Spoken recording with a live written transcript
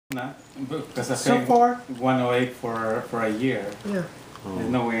No, because I So paid far? 108 for a year. Yeah. There's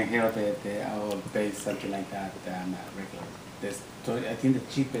no way in hell that I will pay something like that not regular. I think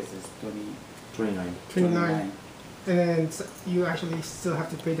the cheapest is 29. 29. And then you actually still have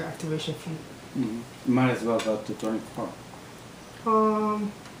to pay the activation fee. Might as well go to 24.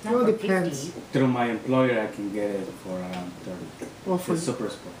 Well, depends. 50. Through my employer, I can get it for around 30. Well, for It's super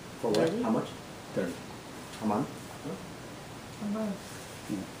sport. For what? Really? How much? 30. A month?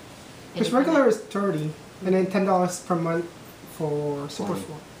 Yeah. because regular is 30, and then $10 per month for Super 20.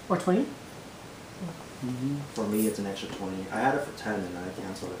 Sport. Or 20? For me, it's an extra 20. I had it for 10 and I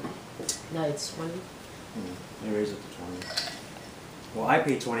canceled it. No, it's 20. They raised it to 20. Well, I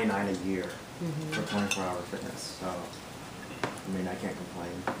pay 29 a year for 24-hour fitness, so I mean, I can't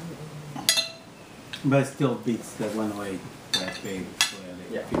complain. But it still beats the 108 that I paid for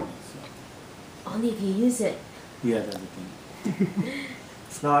LA Yeah. Fitness. So. Only if you use it. Yeah, that's the thing.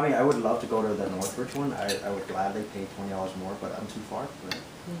 No, I mean, I would love to go to the Northridge one. I would gladly pay $20 more, but I'm too far for it,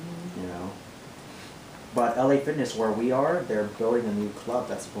 you know. But LA Fitness, where we are, they're building a new club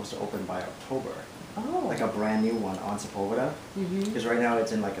that's supposed to open by October. Oh. Like a brand new one on Sepulveda. Because right now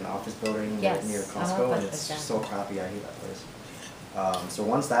it's in like an office building right near Costco, and it's so crappy. I hate that place. So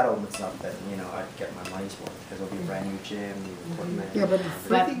once that opens up, then you know I'd get my money's worth because it'll be a brand new gym, new equipment. Yeah, but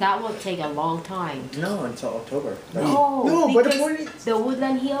But that will take a long time. No, until October. No, No, but the because point is- the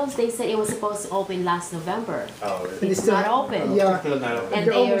Woodland Hills, they said it was supposed to open last November. Oh, And It's still- not open. Yeah. Still not open. And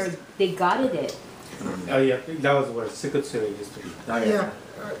They're they gutted it. Oh yeah, that was where Secret City used to be. Oh, Yeah.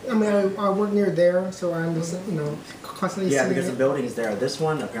 I mean, I work near there, so I'm just, constantly Yeah, seeing because the it. building's there. This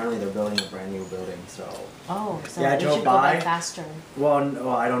one, apparently they're building a brand new building, so. Oh, so Yeah, I we drove should go by by. faster. Well,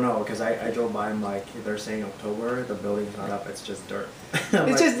 I don't know, because I drove by and like, they're saying October, the building's not up, it's just dirt.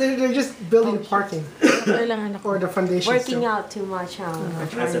 It's just, they're just building the parking. Or the foundation. Working out too much, huh?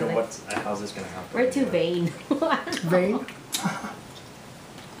 I said, how's this gonna happen? We're too vain. Vein.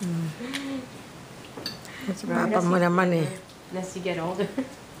 Papa mo naman eh. Unless you get older.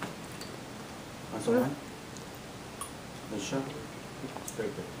 What's the one? The shop? Very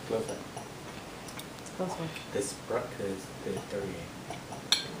good. Closer. It's closer. This is the 38.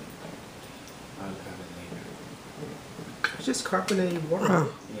 I'll have it later. It's just carbonated water.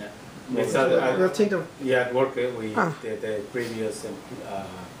 Yeah. We'll take the. Yeah, at work we Ah. the previous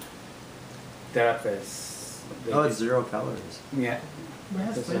therapists. they Oh, it's did- 0 calories. Yeah. Where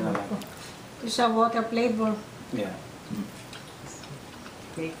has That's flavor? another. It's a water flavor. Yeah.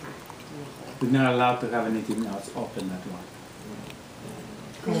 Great. We're not allowed to have anything else open at work.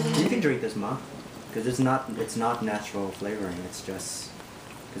 You can drink this, Ma, because it's not natural flavoring. It's just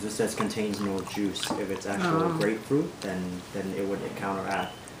because it says contains no juice. If it's actual Oh. grapefruit, then it would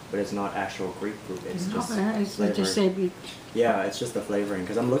counteract. But it's not actual grapefruit. It's just It's flavor. just say it. Yeah, it's just the flavoring.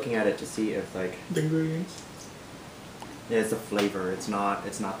 Because I'm looking at it to see if like The ingredients. yeah, it's the flavor. It's not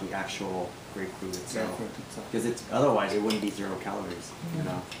the actual grapefruit itself. Grapefruit itself. Because it's otherwise it wouldn't be 0 calories. You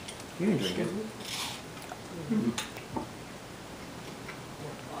know, you can drink it.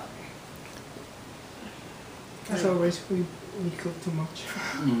 As always, we cook too much.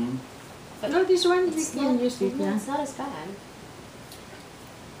 Mm-hmm. No, this one we It's can not, use it, yeah. it's not as bad.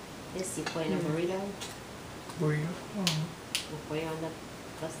 This you put in a burrito, Burrito. Oh. you put it on the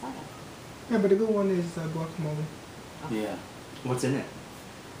tostada. Yeah, but the good one is guacamole. Yeah. What's in it?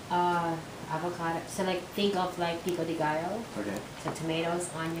 Avocado. So like think of like pico de gallo. Okay. So tomatoes,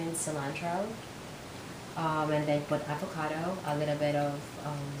 onions, cilantro. And then put avocado, a little bit of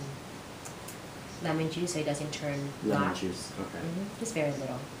lemon juice so it doesn't turn Lemon black. juice. Okay. Just very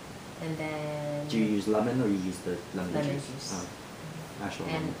little. And then Do you use lemon or you use the lemon, Lemon juice? juice. Oh, actual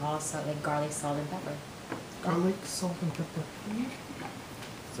and lemon. also like garlic, salt, and pepper. Garlic, salt, and pepper.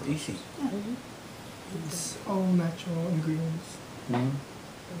 So easy. It's all natural ingredients.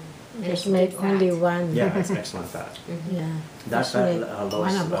 Mm-hmm. Just make only one. Yeah, it's excellent fat. Yeah. That Just fat make lowers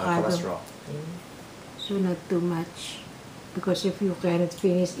one avocado. cholesterol. So not too much. Because if you cannot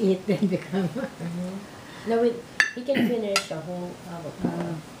finish it, then become. No, you can finish the whole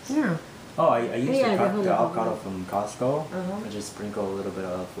avocado. Yeah. Oh, I used Yeah, to the cut whole the avocado. avocado from Costco. Uh-huh. I just sprinkle a little bit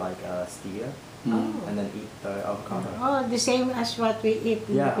of like stevia Oh. and then eat the avocado. Oh, the same as what we eat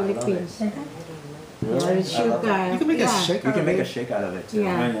in Yeah, I the love it. Philippines. I don't know. Yeah, Really? with I love sugar. it. You can make a yeah. shake You out can of make a it. shake out of it too.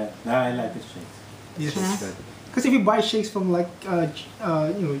 Yeah. Oh, yeah. No, I like this shake. Yes. It's Huh? good. Because if you buy shakes from like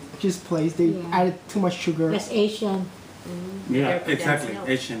juice place, they Yeah. added too much sugar. That's Asian. Yeah, They're exactly. condensed milk.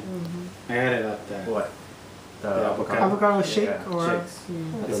 Asian. I had it at What? The avocado shake or Shakes.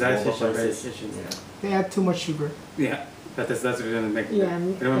 The It's actually boba very places. efficient. Yeah. they add too much sugar. Yeah, that's really make. Yeah,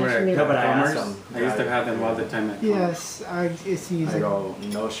 Remember that's at me. No, but I asked Commerce? them. I used to have them all the time at Yes, it's I easy. go,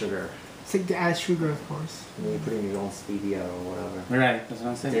 no sugar. It's like they add sugar, of course. You put in your own stevia or whatever. Right, that's what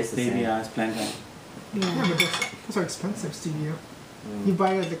I'm saying. Tastes the same. Stevia, plantain. Yeah, Yeah. but those are expensive, stevia. Mm. You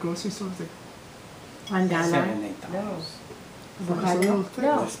buy it at the grocery store, it's like $1. $7, $8. No. it's a Avocado? little thing.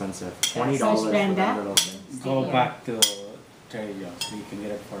 No. It's expensive. $20 for Brenda? that little thing. Go Stevia. back to Trader Joe's. You can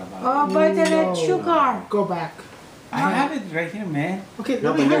get it for about. Oh, but the red No. sugar. Go back. I have it right here, man. Okay,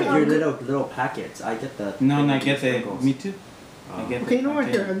 No, let but me your have little packets. I get the. No, the I get the. sprinkles. Me too. I Oh. get Okay, you know what?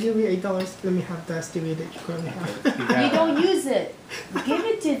 the- Here, I'll give you $8. Let me have that stevia that you currently have. Okay, You don't use it. Give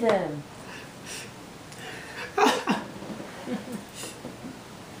it to them.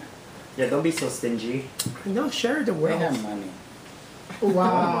 Yeah, don't be so stingy. No, share the They wealth. have money.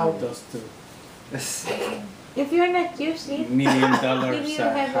 Wow. Those two If you're not used it, $1 million If you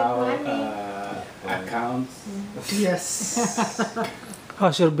have that money. accounts. Yes.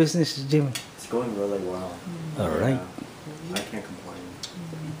 How's your business, Jimmy? It's going really well. All right. Yeah. I can't complain.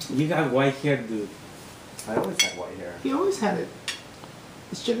 You got white hair, dude. I always had white hair. He always had it.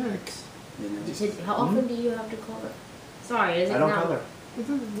 It's genetics. You know? You said, how often do you have to color? Sorry, is it I don't now? color. It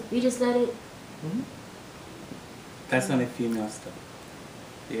doesn't- You just let it. That's only female stuff.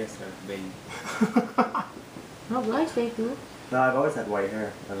 Yes, sir. Baby. no guys, they do. No, I've always had white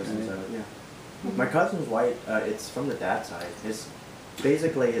hair ever since I was, yeah. My cousin's white, it's from the dad's side.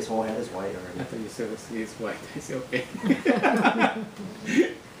 Basically his whole head is white I already. thought you said it's white. It's okay.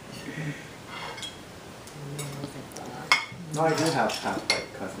 No, I do have half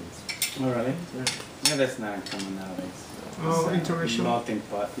white cousins. Oh, really? Yeah. Yeah, that's not uncommon nowadays. Oh, It's, interracial. Melting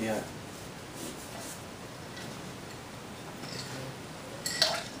pot, yeah.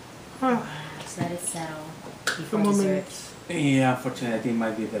 Just let it settle A before few more dessert. minutes. Yeah, unfortunately, I think it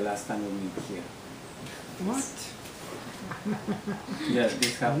might be the last time we meet here. What? Yeah, this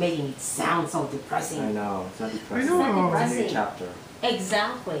You're happens. making it sound so I depressing. know, it's not depressing. know. It's not It's a new depressing. chapter.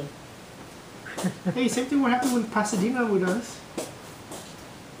 Exactly. Hey, same thing what happened with Pasadena with us.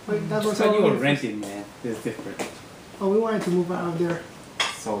 Like, that was So all you were we- renting, man. It's different. Oh, we wanted to move out of there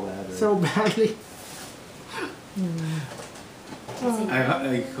So bad. Right? so badly.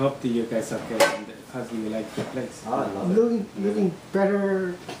 I hope that you guys are okay because you like the place. Oh, I love it. Living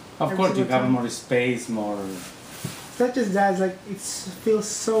better. Of every course, you single have time. more space, more. It's not just that, it's like it feels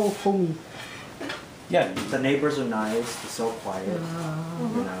so homey. Yeah, The neighbors are nice, it's so quiet,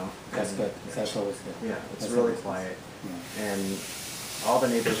 you know. that's and- good. That's always good. Yeah, it's That's really always good. quiet. Yeah. And all the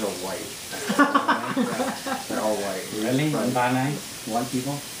neighbors are white. They're all white. Really? Right. Banai? One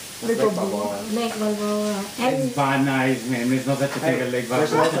people? It's like Balboa. Like Balboa. It's And Banai, man. There's no such a thing Hey, as Lake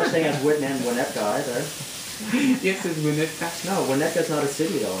there's no Banai. such thing as Winnetka either. Yes, it's Winnetka. No, Winnetka's not a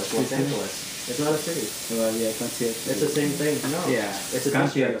city though, it's Los Angeles. It's not a city. Well, yeah, I can see it. It's the same thing. No. Yeah, It's a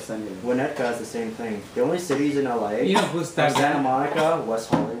county of district. Los Angeles. Winnetka is the same thing. The only cities in LA You know who are started Santa that? Monica, West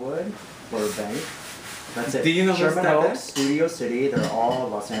Hollywood, Burbank. That's it. Do you know who Sherman started Oaks, that? Studio City, they're all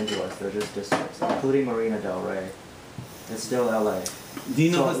Los Angeles. They're just districts, including Marina Del Rey. It's still LA. Do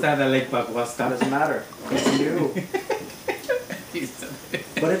you know So- who started Lake Bagwasta? Doesn't matter. It's new.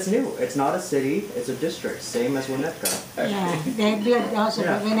 But it's new. It's not a city, it's a district, same as Winnetka. yeah, they built also.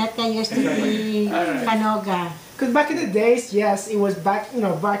 Yeah. Venetka used to be Canoga. Because back in the days, yes, it was back,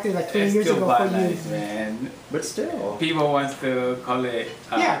 back in like 20 It's years still ago for Banai, you. man. But still. People wants to call it.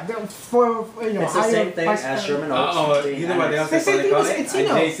 Yeah, for It's the higher same thing price- as Sherman Oaks. Oh, being you know what annexed. else The they same call thing it? as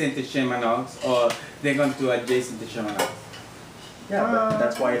Encino. Adjacent to Sherman Oaks, or they're going to adjacent to Sherman Oaks. Yeah, but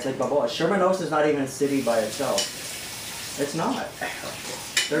that's why it's like Balboa. Sherman Oaks is not even a city by itself. It's not.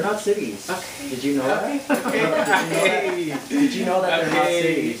 They're not cities. Okay. Did you know that? Okay. Did you know that they're not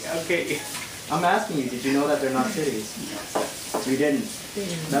cities? Okay. I'm asking you, did you know that they're not cities? You didn't.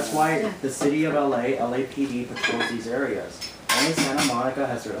 That's why the city of LA, LAPD patrols these areas. Only Santa Monica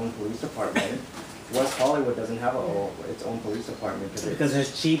has their own police department. West Hollywood doesn't have its own police department Because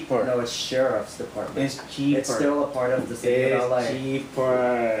it's cheaper. no, it's sheriff's department. It's cheaper. It's still a part of the city of LA. It's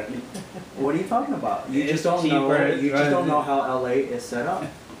cheaper. What are you talking about? You It's just don't know. cheaper, You just don't right? know how LA is set up.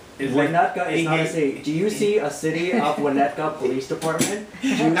 It's like- Winnetka is not a it- city. Do you see a city of Winnetka Police Department? Do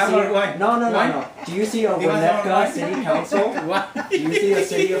you see Number one. No, no, no, Why? no. Do you see a You want number one? Winnetka City Council? What? Do you see a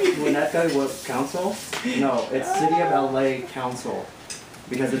city of Winnetka with council? No, it's City of LA Council.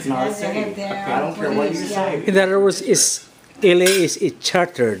 Because it's not a Yeah, they have city. their I don't care what you police, say. In other words, LA is a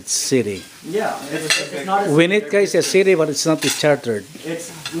chartered city. Yeah, it's not a city. Winnetka is a city, but it's not a chartered.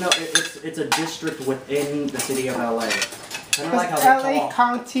 It's a district within the city of LA. Kind of like how Because they LA talk.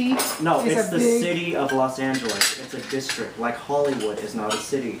 County No, is it's a the big... city of Los Angeles. It's a district. Like Hollywood is not a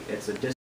city. It's a district.